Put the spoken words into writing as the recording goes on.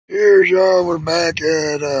Here's y'all, we're back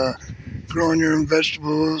at growing your own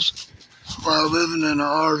vegetables while living in an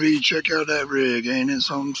RV. Check out that rig, ain't it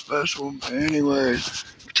something special? Anyways,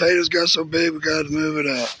 potatoes got so big we got to move it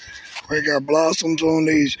out. We got blossoms on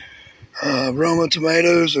these Roma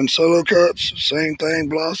tomatoes and solo cuts. Same thing,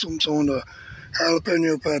 blossoms on the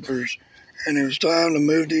jalapeno peppers. And it was time to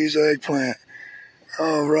move these eggplant.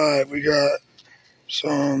 Alright, we got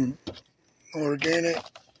some organic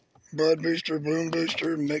bud booster, bloom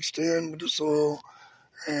booster mixed in with the soil.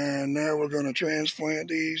 And now we're going to transplant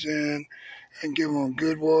these in and give them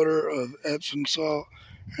good water of Epsom salt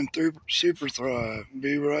and Super Thrive.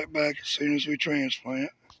 Be right back as soon as we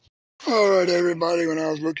transplant. Alright everybody, when I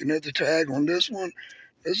was looking at the tag on this one,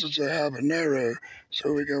 this is a habanero.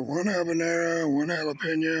 So we got one habanero and one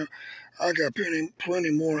jalapeno. I got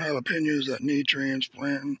plenty more jalapenos that need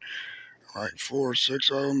transplanting, like 4 or 6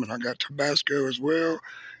 of them. And I got Tabasco as well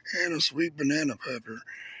and a sweet banana pepper.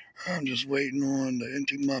 I'm just waiting on to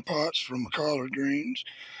empty my pots from the collard greens.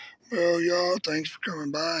 Well, y'all, thanks for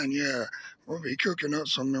coming by, and yeah, we'll be cooking up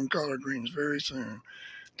some of them collard greens very soon.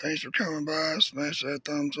 Thanks for coming by. Smash that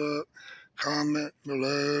thumbs up. Comment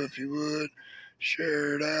below if you would.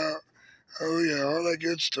 Share it out. Oh, yeah, all that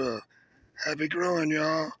good stuff. Happy growing,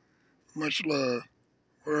 y'all. Much love.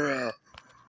 We're out.